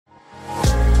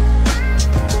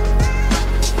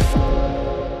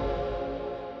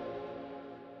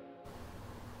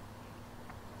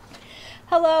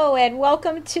Hello and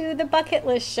welcome to the Bucket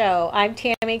List Show. I'm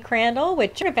Tammy Crandall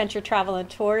with Adventure Travel and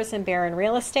Tours and Barron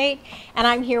Real Estate, and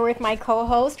I'm here with my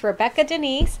co-host Rebecca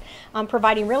Denise,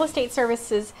 providing real estate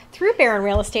services through Barron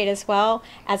Real Estate as well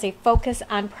as a focus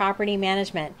on property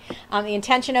management. The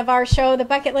intention of our show, the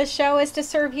Bucket List Show, is to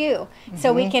serve you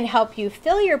so we can help you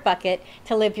fill your bucket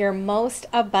to live your most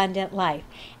abundant life.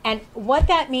 And what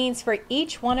that means for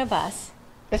each one of us,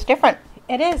 it's different.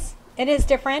 It is. It is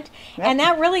different. Yep. And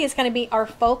that really is going to be our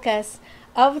focus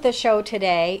of the show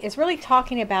today, is really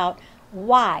talking about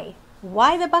why.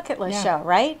 Why the Bucket List Show,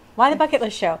 right? Why the Bucket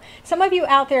List Show? Some of you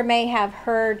out there may have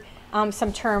heard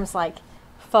some terms like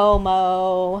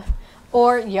FOMO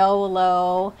or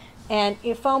YOLO. And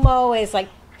FOMO is like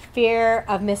fear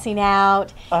of missing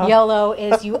out. YOLO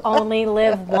is you only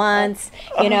live once,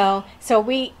 you know. So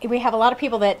we have a lot of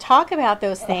people that talk about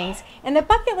those things. And the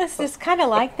bucket list is kind of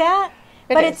like that.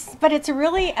 But it's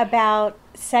really about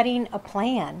setting a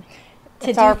plan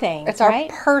to do things. It's right?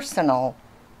 our personal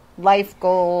life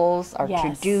goals, our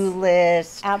to-do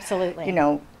list. Absolutely. You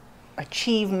know,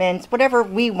 achievements, whatever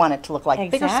we want it to look like,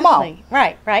 exactly. big or small.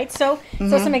 Right. So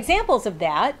some examples of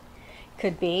that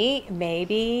could be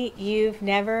maybe you've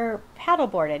never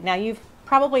paddleboarded. Now you've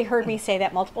probably heard me say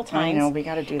that multiple times. I know, we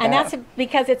got to do that. And that's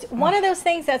because it's one of those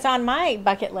things that's on my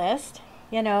bucket list.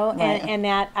 You know, and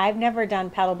that I've never done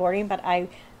paddleboarding, but I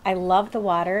love the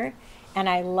water, and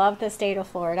I love the state of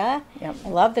Florida. Yep. I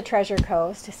love the Treasure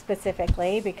Coast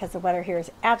specifically because the weather here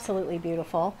is absolutely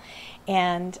beautiful.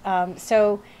 And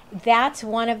so that's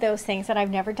one of those things that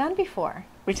I've never done before.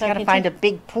 We just got to find a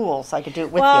big pool so I could do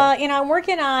it with you. Well, you know, I'm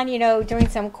working on, doing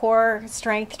some core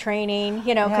strength training,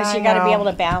 because you got to be able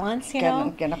to balance, Get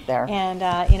up there.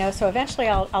 And, so eventually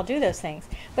I'll do those things.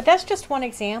 But that's just one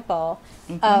example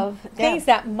of things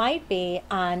that might be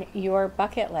on your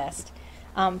bucket list.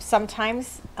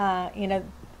 Sometimes,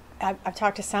 I've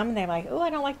talked to some and they're like, oh,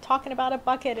 I don't like talking about a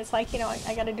bucket. It's like,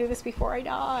 I got to do this before I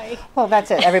die. Well,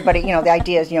 that's it. Everybody, the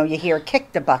idea is, you hear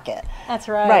kick the bucket. That's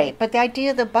right. Right. But the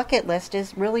idea of the bucket list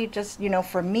is really just,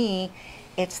 for me,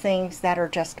 it's things that are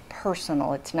just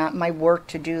personal. It's not my work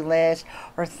to-do list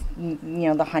or,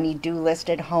 the honey-do list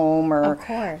at home. Or, of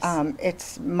course.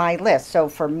 It's my list. So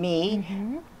for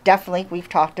me, definitely, we've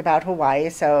talked about Hawaii,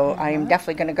 so I am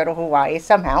definitely going to go to Hawaii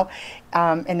somehow.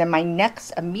 And then my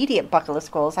next immediate bucket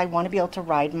list goal is I want to be able to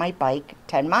ride my bike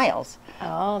 10 miles.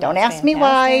 Oh, don't ask me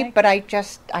why, but I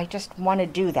just want to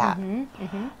do that.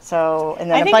 So,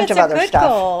 and then a bunch of other stuff. I think it's a good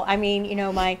goal. I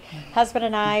mean, my husband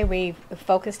and I, we've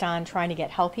focused on trying to get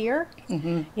healthier.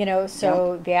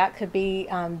 So that could be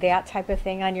that type of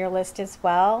thing on your list as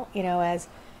well.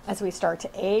 As we start to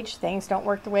age, things don't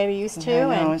work the way they used to.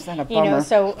 I know, isn't that a bummer?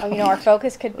 So our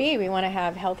focus could be we want to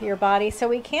have healthier bodies, so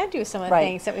we can do some of the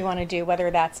things that we want to do,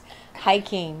 whether that's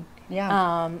hiking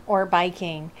or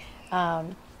biking.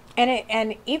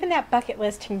 And even that bucket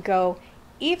list can go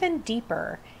even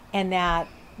deeper in that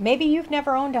maybe you've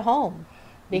never owned a home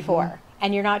before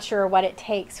and you're not sure what it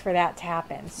takes for that to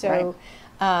happen. So,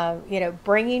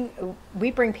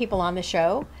 we bring people on the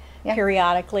show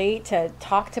periodically to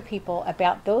talk to people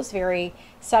about those very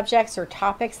subjects or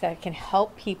topics that can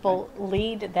help people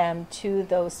lead them to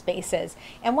those spaces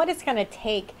and what it's going to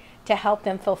take to help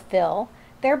them fulfill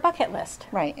their bucket list.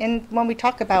 Right. And when we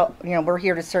talk about, we're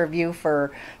here to serve you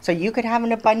so you could have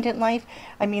an abundant life.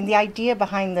 I mean, the idea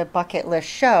behind the bucket list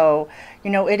show,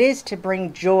 it is to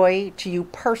bring joy to you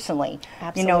personally.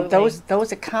 Absolutely.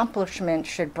 Those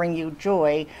accomplishments should bring you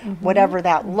joy, whatever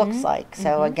that looks like.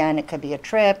 So again, it could be a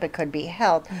trip, it could be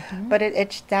health, but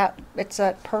it's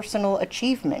a personal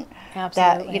achievement.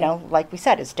 Absolutely. That, like we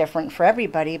said, it's different for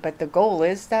everybody, but the goal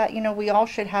is that, we all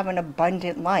should have an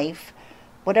abundant life.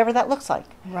 Whatever that looks like.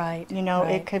 Right.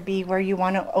 It could be where you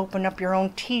want to open up your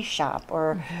own tea shop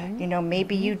or,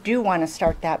 maybe you do want to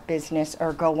start that business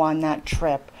or go on that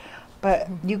trip. But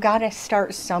you got to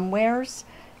start somewheres.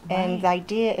 And the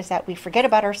idea is that we forget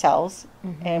about ourselves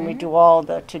and we do all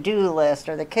the to-do list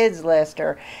or the kids list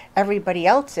or everybody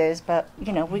else's. But,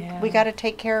 we got to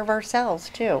take care of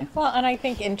ourselves too. Well, and I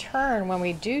think in turn, when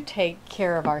we do take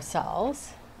care of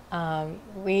ourselves,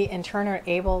 we in turn are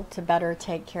able to better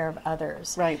take care of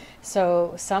others. Right.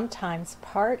 So sometimes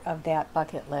part of that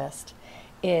bucket list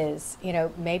is,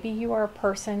 maybe you are a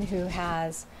person who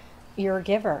you're a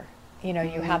giver.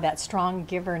 You have that strong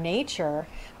giver nature,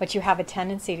 but you have a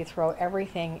tendency to throw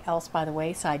everything else by the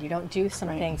wayside. You don't do some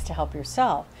things to help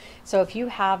yourself. So if you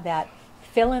have that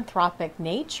philanthropic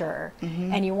nature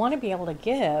and you want to be able to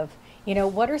give,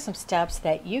 what are some steps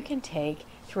that you can take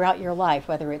throughout your life,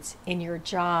 whether it's in your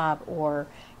job or,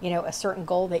 a certain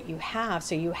goal that you have,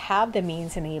 so you have the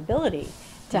means and the ability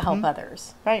to help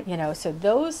others. Right. So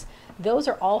those those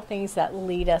are all things that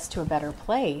lead us to a better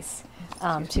place,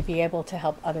 to be able to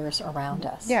help others around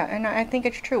us. Yeah, and I think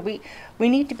it's true. We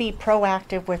need to be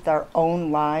proactive with our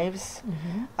own lives.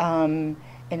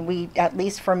 And we, at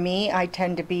least for me, I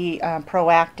tend to be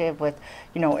proactive with,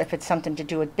 if it's something to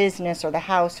do with business or the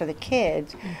house or the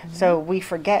kids. So we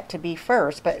forget to be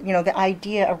first. But, the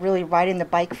idea of really riding the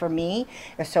bike for me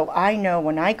is so I know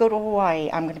when I go to Hawaii,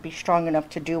 I'm going to be strong enough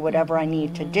to do whatever I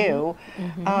need to do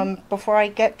before I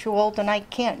get too old and I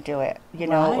can't do it, Right.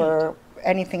 or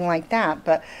anything like that.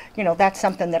 But, that's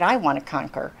something that I want to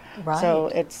conquer. Right. So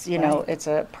it's, Right. it's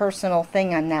a personal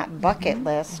thing on that bucket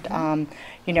list.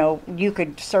 You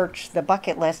could search the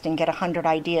bucket list and get 100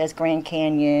 ideas: Grand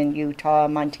Canyon, Utah,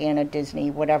 Montana, Disney,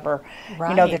 whatever, the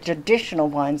Right. traditional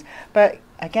ones. But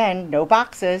again, no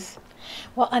boxes.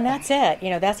 Well, and that's it.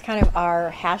 That's kind of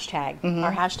our hashtag.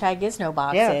 Our hashtag is no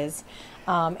boxes.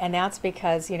 And that's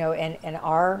because, in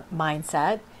our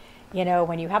mindset,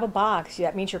 when you have a box,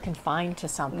 that means you're confined to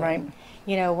something. Right.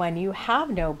 When you have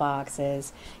no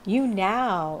boxes, you're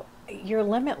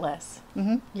limitless.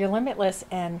 You're limitless,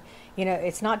 and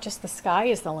it's not just the sky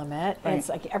is the limit. Right. It's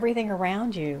like everything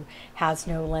around you has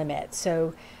no limit.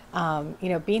 So,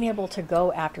 being able to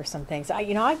go after some things.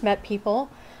 I've met people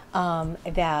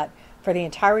that for the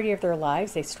entirety of their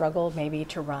lives they struggled maybe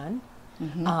to run,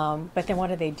 but then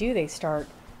what do? They start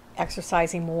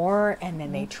exercising more, and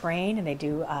then they train and they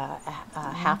do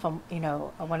half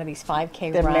one of these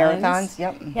 5K The runs. marathons,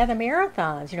 yep. Yeah, the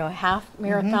marathons, half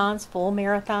marathons, full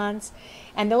marathons,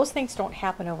 and those things don't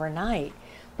happen overnight,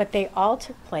 but they all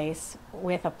took place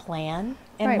with a plan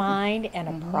in Right. mind and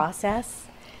a process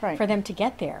Right. for them to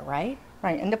get there, right?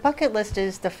 Right, and the bucket list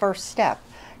is the first step.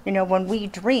 When we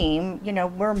dream,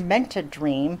 we're meant to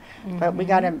dream, but we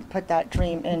got to put that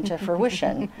dream into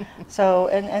fruition. So,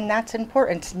 and that's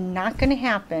important. It's not going to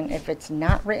happen if it's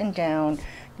not written down.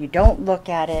 You don't look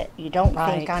at it. You don't think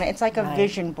Right. on it. It's like a Right.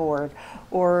 vision board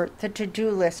or the to-do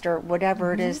list or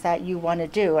whatever it is that you want to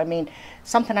do. I mean,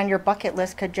 something on your bucket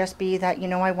list could just be that,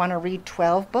 I want to read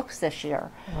 12 books this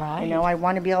year. Right. I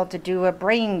want to be able to do a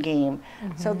brain game.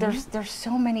 So there's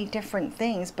so many different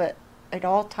things, but it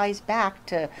all ties back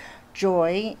to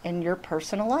joy in your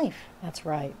personal life, That's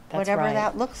right. That's whatever right.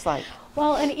 that looks like.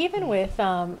 Well, and even with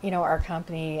our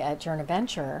company at Journey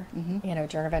Venture,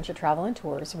 Journey Venture Travel and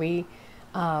Tours, we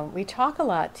talk a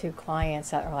lot to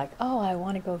clients that are like, oh, I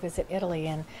want to go visit Italy,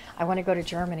 and I want to go to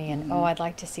Germany, and oh, I'd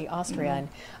like to see Austria, and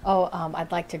oh,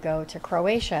 I'd like to go to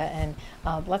Croatia, and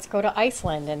let's go to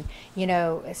Iceland, and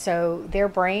so their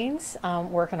brains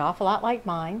work an awful lot like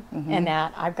mine, and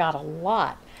that I've got a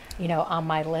lot on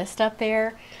my list up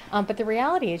there. But the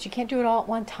reality is you can't do it all at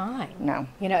one time. No.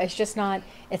 It's just not,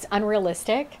 it's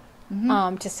unrealistic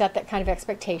to set that kind of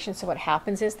expectation. So what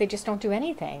happens is they just don't do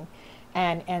anything.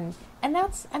 And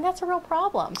that's a real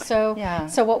problem. So, Yeah.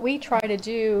 so what we try to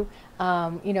do,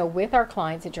 with our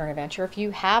clients at Journey Venture, if you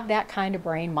have that kind of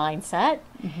brain mindset,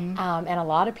 and a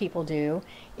lot of people do,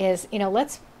 is,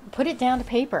 let's put it down to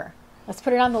paper. Let's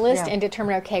put it on the list Yeah. and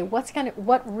determine, okay,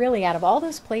 what really out of all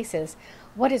those places,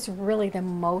 what is really the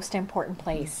most important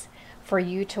place for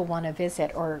you to want to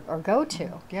visit or go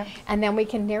to? Yeah. And then we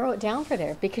can narrow it down for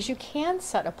there, because you can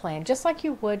set a plan just like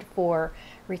you would for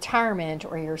retirement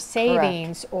or your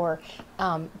savings or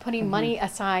putting money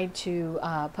aside to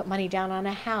put money down on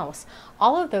a house.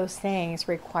 All of those things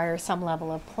require some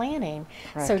level of planning.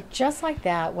 Correct. So just like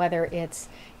that, whether it's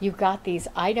you've got these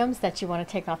items that you want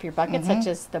to take off your bucket, such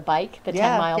as the bike, the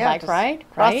 10-mile bike just ride,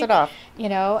 cross right? it off.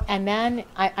 And then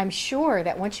I'm sure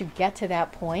that once you get to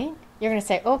that point, you're going to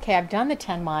say, okay, I've done the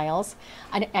 10 miles,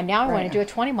 and now I want to Right. do a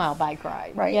 20-mile bike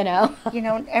ride, Right.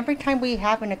 Every time we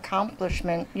have an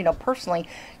accomplishment, personally,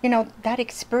 that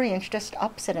experience just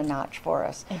ups it a notch for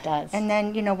us. It does. And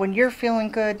then, when you're feeling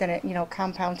good, then it,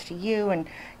 compounds to you. And,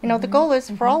 the goal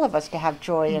is for all of us to have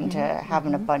joy and to have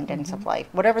an abundance of life,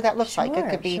 whatever that looks like. It Sure,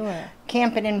 could be sure.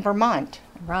 camping in Vermont,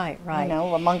 Right, right.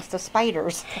 amongst the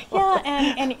spiders. Yeah,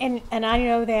 and I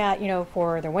know that,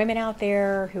 for the women out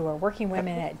there who are working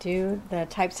women that do the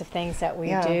types of things that we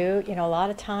Yeah. do, a lot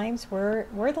of times we're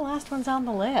the last ones on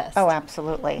the list. Oh,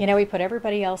 absolutely. We put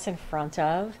everybody else in front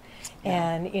of,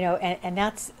 and and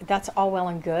that's all well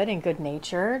and good and good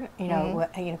natured.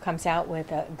 Comes out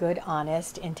with a good,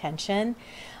 honest intention,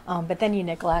 but then you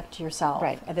neglect yourself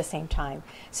Right. at the same time.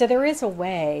 So there is a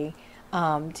way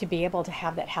to be able to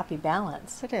have that happy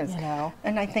balance. It is. You know.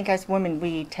 And I think as women,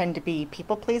 we tend to be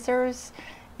people pleasers.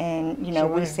 And, we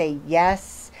Sure. say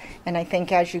yes. And I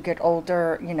think as you get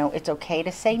older, it's okay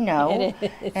to say no.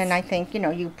 It is. And I think,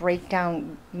 you break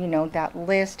down, that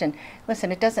list. And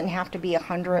listen, it doesn't have to be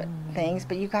 100 things,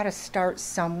 but you got to start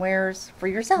somewheres for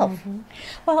yourself.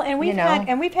 Well, and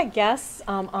we've had guests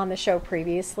on the show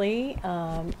previously.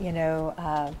 One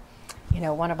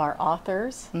of our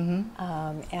authors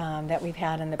that we've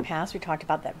had in the past, we talked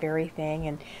about that very thing,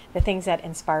 and the things that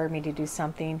inspired me to do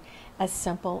something as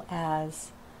simple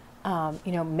as,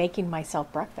 making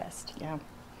myself breakfast. Yeah.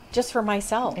 Just for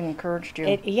myself. It encouraged you.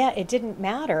 It didn't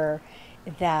matter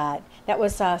that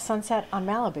was Sunset on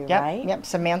Malibu, Yep, right? Yep,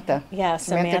 Samantha. Yeah,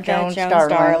 Samantha Jones Darling.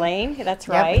 Darling. That's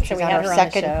right. Yep, so we on had our her on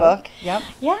second the show. book. Yep.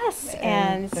 Yes,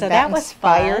 and so that that was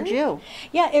inspired fun. you.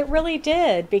 Yeah, it really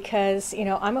did, because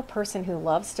I'm a person who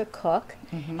loves to cook,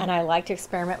 and I like to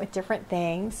experiment with different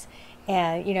things,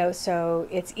 and so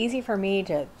it's easy for me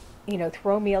to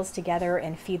throw meals together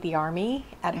and feed the army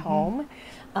at home.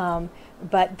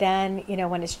 But then,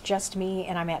 when it's just me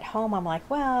and I'm at home, I'm like,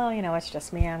 well, it's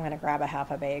just me. I'm going to grab a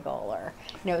half a bagel or,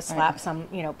 slap some,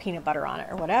 peanut butter on it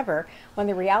or whatever. When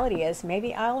the reality is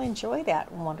maybe I'll enjoy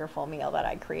that wonderful meal that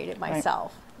I created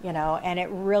myself, and it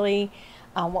really,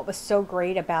 what was so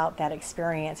great about that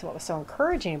experience, what was so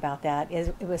encouraging about that is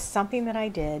it was something that I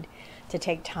did to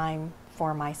take time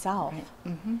for myself.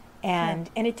 And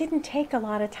it didn't take a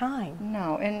lot of time.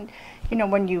 No, and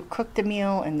when you cooked the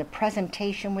meal and the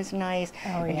presentation was nice,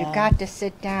 and you yeah. got to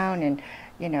sit down and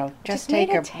just take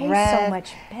made a it taste breath. so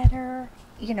much better.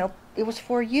 It was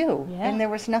for you, Yeah. and there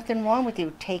was nothing wrong with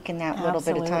you taking that little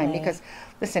bit of time, Absolutely. because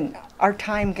listen, our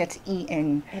time gets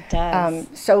eaten It does.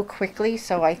 so quickly.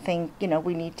 So I think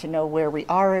we need to know where we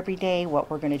are every day, what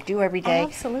we're going to do every day.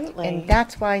 Absolutely. And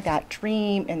that's why that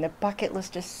dream and the bucket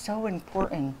list is so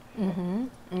important.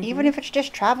 Even if it's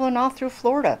just traveling all through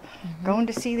Florida, going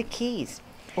to see the Keys,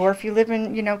 or if you live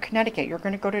in Connecticut, you're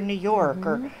going to go to New York,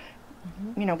 or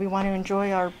we want to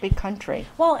enjoy our big country.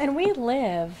 Well, and we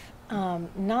live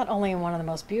not only in one of the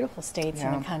most beautiful states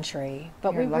in the country,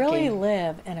 but You're we really lucky.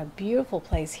 live in a beautiful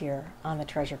place here on the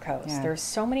Treasure Coast. Yeah. There's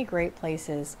so many great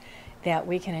places that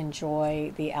we can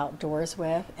enjoy the outdoors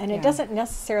with, and Yeah. it doesn't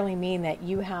necessarily mean that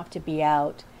you have to be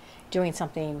out doing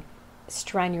something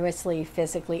strenuously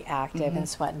physically active and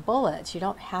sweating bullets. You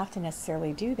don't have to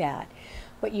necessarily do that,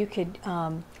 but you could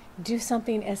do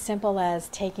something as simple as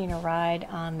taking a ride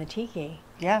on the Tiki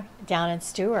Yeah. down in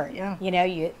Stewart. Yeah.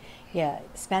 You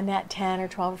spend that $10 or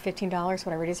 $12 or $15,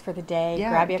 whatever it is for the day. Yeah,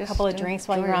 grab you a just couple of drinks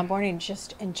while you're enjoy. on board and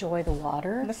just enjoy the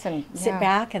water. Listen, sit yeah.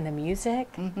 back and the music.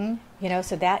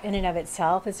 So that in and of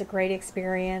itself is a great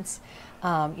experience.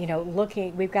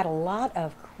 We've got a lot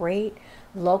of great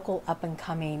local up and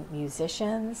coming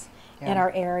musicians in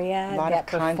our area A lot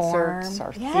that of concerts, perform.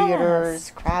 our Yes.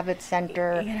 theaters, Kravitz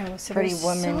Center, So Pretty there's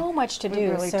Woman. so much to We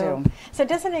do. really so, do. so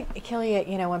doesn't it kill you,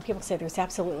 when people say there's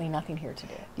absolutely nothing here to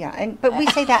do? Yeah, but we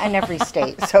say that in every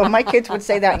state. So my kids would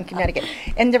say that in Connecticut.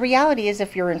 And the reality is,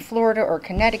 if you're in Florida or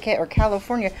Connecticut or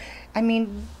California, I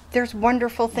mean, there's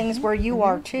wonderful things where you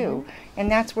are too. And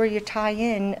that's where you tie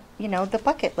in, the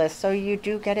bucket list, so you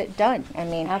do get it done. I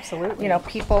mean, Absolutely.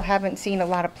 people haven't seen a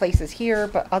lot of places here,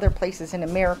 but other places in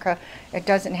America, it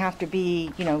doesn't have to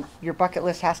be, your bucket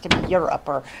list has to be Europe,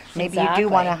 or maybe you Exactly. do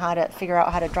want to figure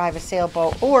out how to drive a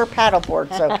sailboat or paddleboard.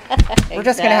 So we're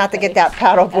just going to have to get that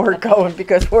paddleboard going,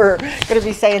 because we're going to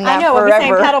be saying that I know, forever. we'll be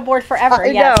saying paddleboard forever. I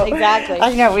Yes, know. exactly.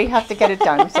 I know, we have to get it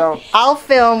done. So I'll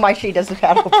film while she does the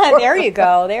paddleboard. There you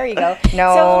go. There you go.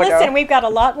 No, so listen, no. we've got a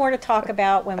lot more to talk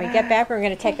about when we get back. We're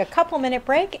going to take a couple-minute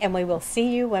break, and we will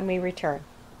see you when we return.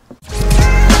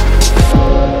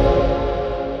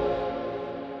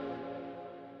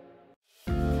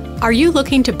 Are you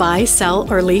looking to buy, sell,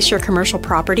 or lease your commercial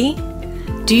property?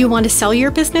 Do you want to sell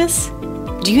your business?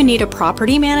 Do you need a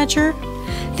property manager?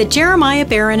 The Jeremiah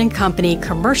Barron and Company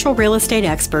commercial real estate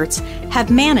experts have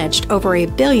managed over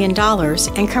 $1 billion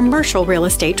in commercial real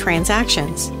estate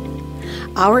transactions.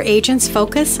 Our agents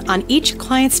focus on each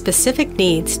client's specific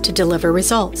needs to deliver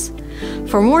results.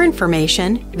 For more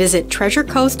information, visit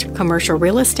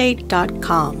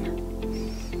treasurecoastcommercialrealestate.com.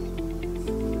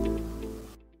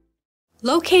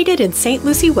 Located in St.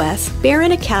 Lucie West,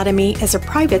 Barron Academy is a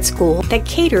private school that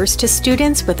caters to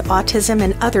students with autism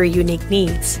and other unique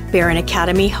needs. Barron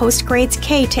Academy hosts grades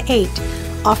K to 8,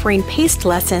 offering paced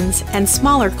lessons and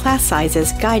smaller class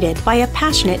sizes guided by a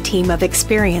passionate team of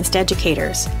experienced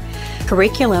educators.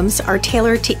 Curriculums are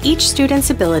tailored to each student's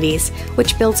abilities,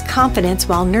 which builds confidence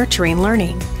while nurturing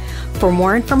learning. For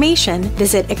more information,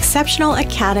 visit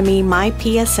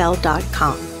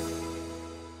exceptionalacademymypsl.com.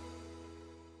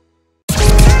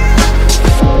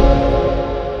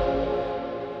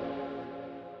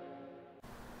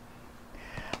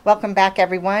 Welcome back,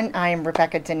 everyone. I am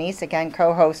Rebecca Denise, again,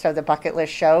 co-host of the Bucket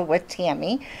List Show with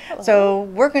Tammy. Hello. So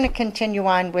we're going to continue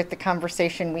on with the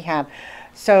conversation we have.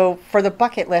 So for the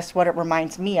bucket list, what it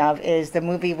reminds me of is the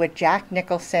movie with Jack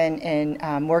Nicholson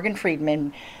and Morgan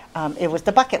Freeman. It was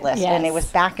The Bucket List, and it was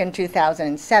back in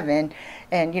 2007.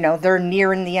 And, you know, they're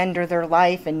nearing the end of their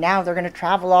life, and now they're going to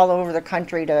travel all over the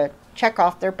country to check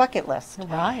off their bucket list.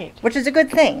 Right. Which is a good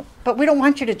thing. But we don't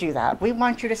want you to do that. We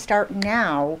want you to start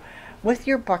now with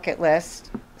your bucket list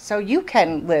so you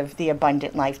can live the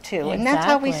abundant life too. Exactly. And that's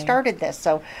how we started this.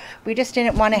 So we just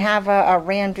didn't want to have a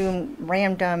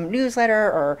random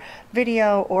newsletter or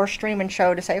video or streaming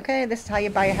show to say, okay, this is how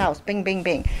you buy a house, bing, bing,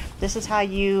 bing. This is how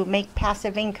you make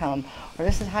passive income, or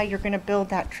this is how you're going to build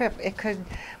that trip.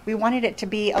 We wanted it to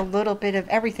be a little bit of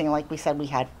everything. Like we said, we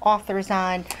had authors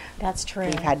on. That's true.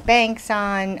 We've had banks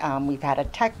on. We've had a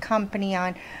tech company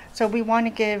on. So we want to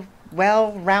give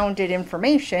well-rounded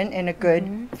information in a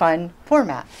good, fun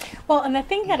format. Well, and the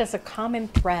thing that is a common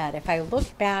thread, if I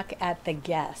look back at the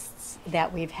guests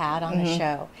that we've had on the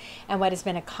show, and what has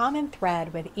been a common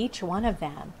thread with each one of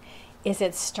them, is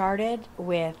it started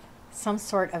with some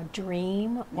sort of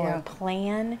dream or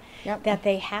plan that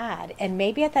they had. And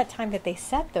maybe at that time that they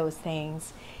set those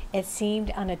things, it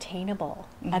seemed unattainable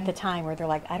at the time, where they're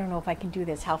like, I don't know if I can do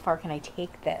this. How far can I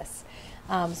take this?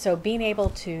 So being able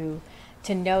to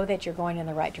know that you're going in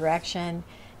the right direction,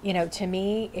 you know, to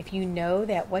me, if you know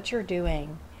that what you're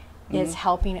doing is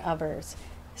helping others,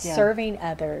 serving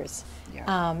others,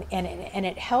 and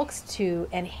it helps to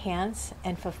enhance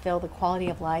and fulfill the quality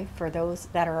of life for those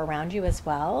that are around you as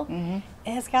well,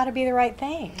 it has got to be the right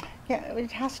thing. Yeah,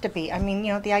 it has to be. I mean,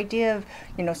 you know, the idea of,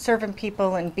 you know, serving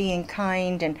people and being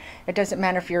kind, and it doesn't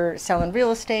matter if you're selling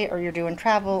real estate or you're doing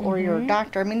travel or you're a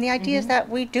doctor. I mean, the idea is that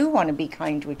we do want to be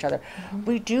kind to each other.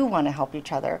 We do want to help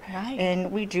each other. Right.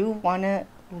 And we do want to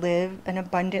live an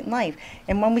abundant life.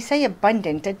 And when we say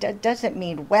abundant, it doesn't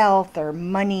mean wealth or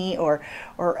money or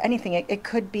anything. It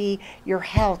could be your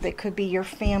health. It could be your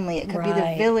family. It could be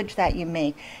the village that you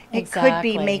make. It could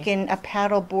be making a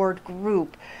paddleboard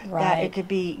group. That it could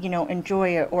be, you know,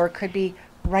 enjoy it, or it could be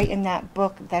writing that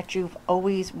book that you've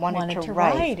always wanted to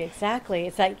write. Exactly.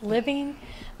 It's like living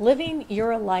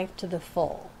your life to the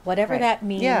full, whatever that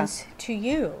means to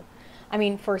you. I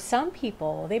mean, for some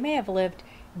people, they may have lived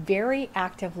very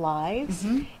active lives,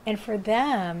 and for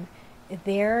them,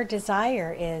 their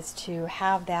desire is to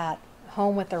have that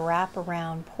home with a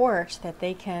wraparound porch that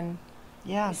they can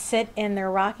sit in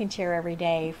their rocking chair every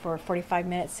day for 45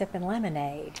 minutes sipping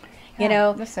lemonade. You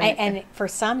know, and for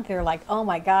some, they're like, oh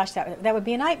my gosh, that would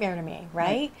be a nightmare to me,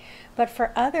 right? But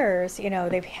for others, you know,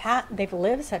 they've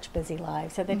lived such busy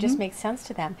lives that just makes sense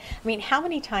to them. I mean, how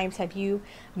many times have you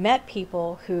met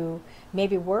people who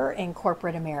maybe were in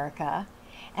corporate America,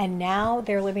 and now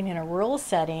they're living in a rural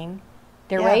setting?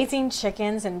 They're raising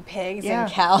chickens and pigs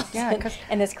and cows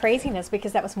and this craziness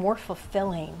because that was more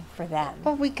fulfilling for them.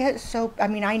 Well, we get so, I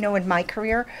mean, I know in my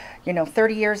career, you know,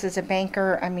 30 years as a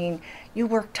banker, I mean, you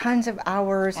work tons of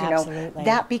hours, you know,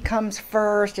 that becomes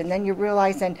first, and then you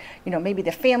realize, and, you know, maybe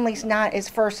the family's not as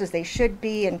first as they should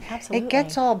be, and it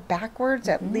gets all backwards,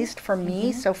 at least for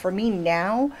me. So for me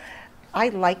now, I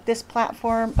like this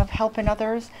platform of helping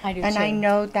others. I do and too. I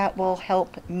know that will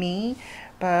help me.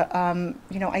 But,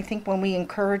 you know, I think when we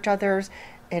encourage others,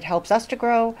 it helps us to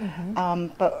grow.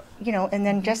 But, you know, and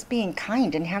then just being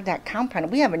kind and have that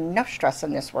compound. We have enough stress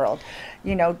in this world,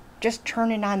 you know, just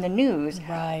turning on the news.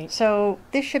 Right. So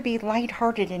this should be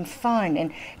lighthearted and fun.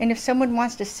 And if someone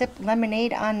wants to sip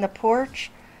lemonade on the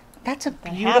porch, that's a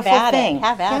beautiful thing.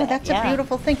 That's a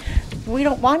beautiful thing. We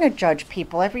don't want to judge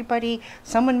people.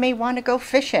 Someone may want to go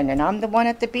fishing, and I'm the one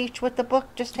at the beach with the book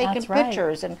just taking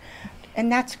pictures. And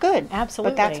that's good.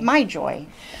 Absolutely. But that's my joy.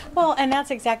 Well, and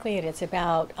that's exactly it. It's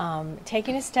about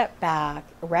taking a step back,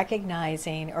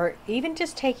 recognizing, or even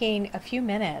just taking a few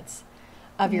minutes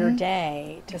of your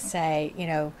day to say, you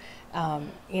know,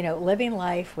 living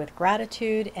life with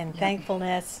gratitude and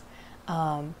thankfulness.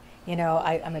 You know,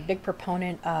 I'm a big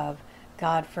proponent of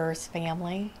God first,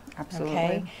 family. Absolutely.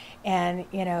 Okay. And,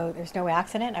 you know, there's no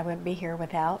accident. I wouldn't be here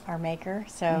without our maker.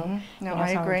 So,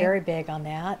 I agree. I'm very big on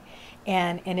that.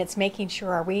 And it's making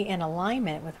sure, are we in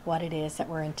alignment with what it is that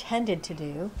we're intended to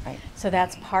do? Right. So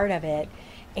that's part of it.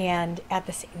 And at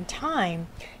the same time,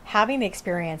 having the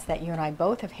experience that you and I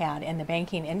both have had in the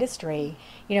banking industry,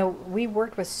 you know, we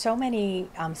worked with so many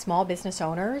small business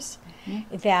owners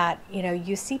that, you know,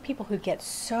 you see people who get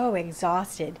so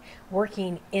exhausted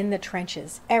working in the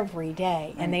trenches every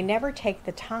day, and they never take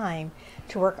the time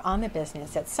to work on the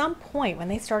business. At some point when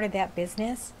they started that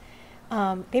business,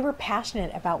 they were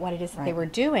passionate about what it is that they Right. were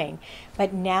doing,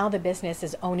 but now the business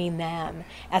is owning them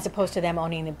as opposed to them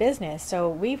owning the business. So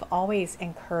we've always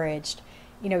encouraged,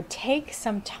 take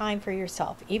some time for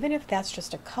yourself, even if that's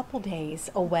just a couple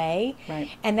days away. Right.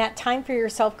 And that time for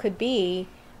yourself could be,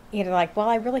 like, well,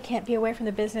 I really can't be away from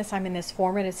the business. I'm in this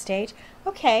formative stage.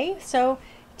 Okay, so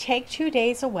take 2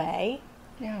 days away.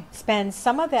 Yeah. Spend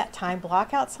some of that time,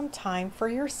 block out some time for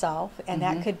yourself, and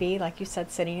that could be, like you said,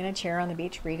 sitting in a chair on the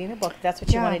beach reading a book, if that's what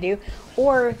you Yeah. want to do,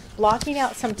 or blocking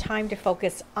out some time to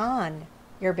focus on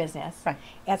your business Right.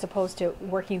 as opposed to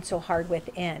working so hard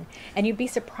within. And you'd be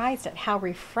surprised at how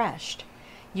refreshed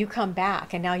you come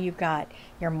back, and now you've got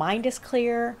your mind is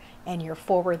clear and you're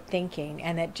forward thinking,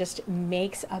 and it just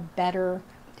makes a better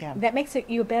Yeah. that makes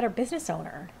you a better business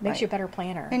owner, makes Right. you a better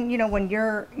planner. And when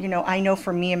you're, I know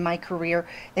for me in my career,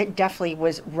 it definitely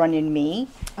was running me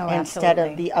Oh, instead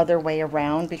absolutely. of the other way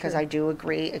around, because True. I do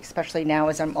agree, especially now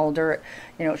as I'm older,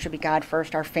 it should be God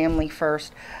first, our family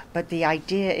first. But the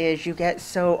idea is you get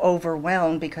so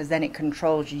overwhelmed because then it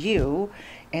controls you,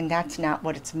 and that's not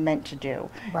what it's meant to do.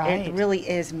 Right. It really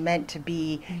is meant to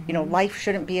be, life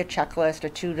shouldn't be a checklist, a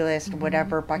to-do list,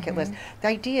 whatever, bucket list. The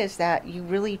idea is that you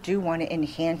really do want to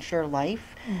enhance your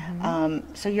life,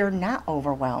 so you're not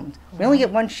overwhelmed. We only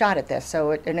get one shot at this,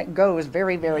 and it goes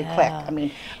very, very quick. Yeah. I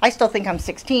mean, I still think I'm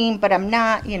 16, but I'm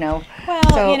not, Well,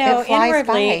 so it flies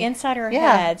inwardly, by. inside our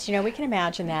Yeah. heads, we can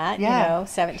imagine that, Yeah.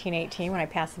 17, 18, when I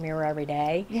pass the mirror every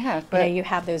day. Yeah, but- you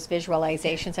have those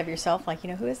visualizations of yourself, like,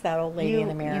 who is that old lady in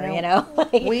the mirror,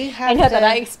 Like, we I have know that to-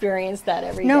 I experience that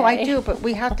every day. No, I do, but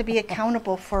we have to be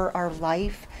accountable for our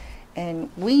life, and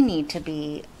we need to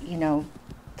be,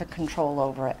 the control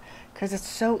over it. Because it's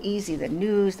so easy, the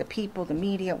news, the people, the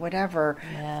media, whatever.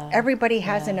 Yeah, Everybody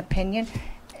has an yeah. opinion,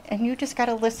 and you just got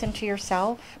to listen to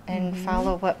yourself and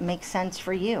follow what makes sense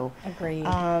for you. Agreed.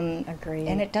 Agreed.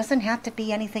 And it doesn't have to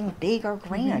be anything big or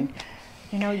grand.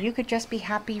 You could just be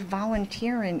happy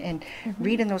volunteering and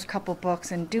reading those couple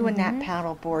books and doing that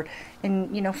paddle board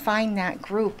and, find that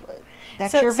group.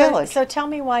 That's your village. So tell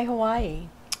me why Hawaii?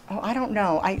 Oh, I don't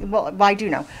know. Well, I do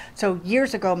know. So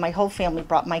years ago, my whole family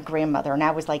brought my grandmother, and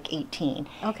I was like 18.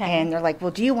 Okay. And they're like,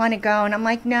 well, do you want to go? And I'm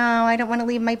like, no, I don't want to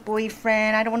leave my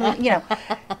boyfriend. I don't want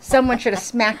to, someone should have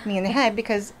smacked me in the head,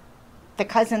 because the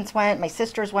cousins went, my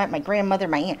sisters went, my grandmother,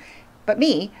 my aunt, but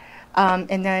me.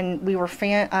 And then we were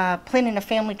planning a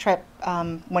family trip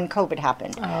when COVID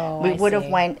happened. Oh, we I would have see.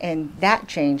 went, and that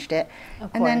changed it.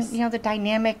 Of And course. then, the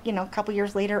dynamic, a couple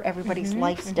years later, everybody's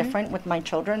life's different with my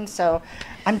children. So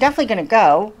I'm definitely going to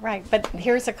go. Right, but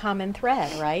here's a common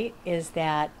thread, right? Is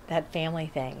that family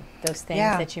thing, those things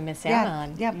that you miss out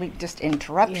on. Yeah, we just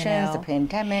interruptions, the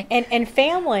pandemic. And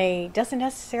family doesn't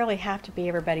necessarily have to be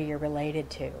everybody you're related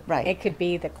to. Right. It could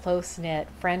be the close-knit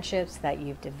friendships that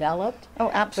you've developed Oh,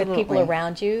 absolutely. with people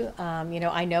around you.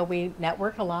 I know we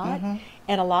network a lot,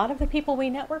 and a lot of the people we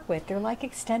network with, they're like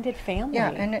extended family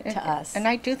to us. And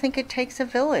I do think it takes a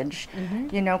village.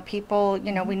 People,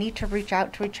 we need to reach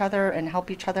out to each other and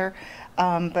help each other.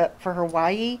 But for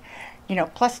Hawaii,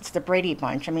 plus it's the Brady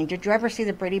Bunch. I mean, did you ever see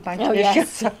the Brady Bunch? Oh, edition?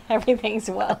 yes. Everything's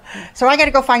well. So I got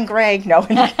to go find Greg. No,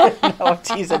 no, I'm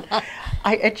teasing.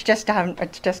 It's just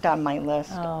on my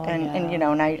list. Oh, and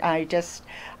yeah. and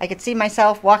I could see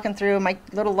myself walking through my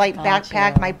little light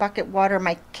backpack, you. my bucket water,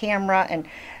 my camera, and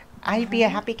I'd be a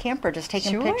happy camper just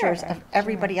taking Sure, pictures of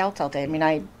everybody else all day. I mean,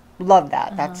 I love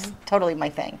that. That's totally my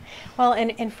thing. Well,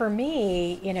 and for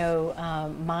me,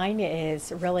 mine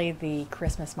is really the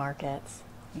Christmas markets,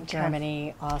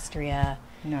 Germany, Austria,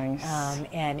 Nice.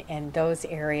 and those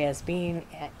areas. Being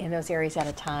in those areas at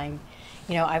a time,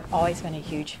 I've always been a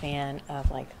huge fan of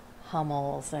like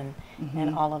Hummels and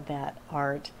all of that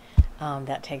art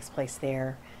that takes place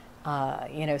there.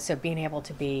 So being able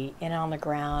to be in on the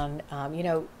ground,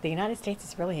 the United States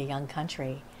is really a young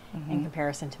country in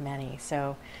comparison to many.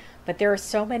 So, but there are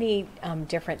so many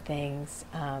different things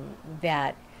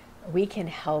that we can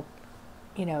help,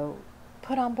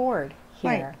 put on board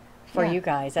here Right. for Yeah. you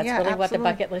guys. That's Yeah, really what the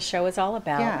absolutely. Bucket List Show is all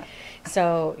about. Yeah.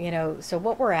 So, so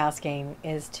what we're asking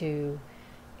is to,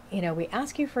 we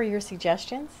ask you for your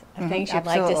suggestions of things you'd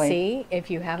like to absolutely. see. If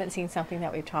you haven't seen something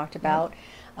that we've talked about,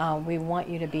 we want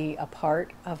you to be a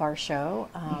part of our show,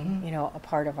 a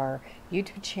part of our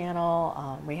YouTube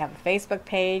channel. We have a Facebook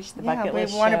page, the Bucket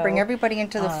List we Show. want to bring everybody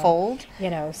into the fold.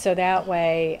 So that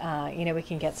way, we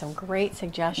can get some great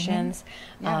suggestions.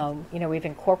 Yeah. We've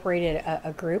incorporated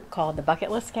a group called the Bucket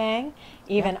List Gang,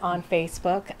 even on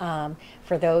Facebook.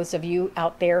 For those of you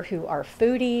out there who are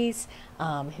foodies,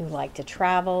 who like to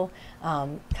travel,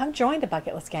 come join the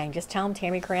Bucket List Gang. Just tell them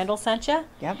Tammy Crandall sent you.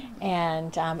 Yep.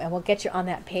 And we'll get you on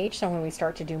that page. So when we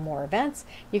start to do more events,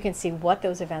 you can see what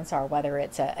those events are, whether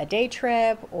it's a day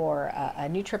trip or a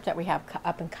new trip that we have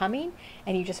up and coming,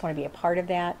 and you just want to be a part of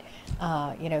that.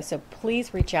 So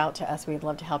please reach out to us. We'd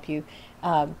love to help you.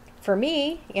 For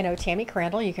me, Tammy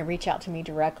Crandall, you can reach out to me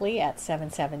directly at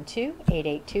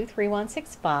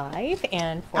 772-882-3165.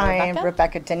 And for I Rebecca? am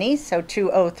Rebecca Denise, so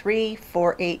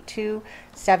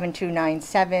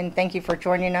 203-482-7297. Thank you for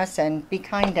joining us, and be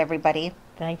kind, everybody.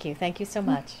 Thank you. Thank you so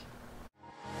much.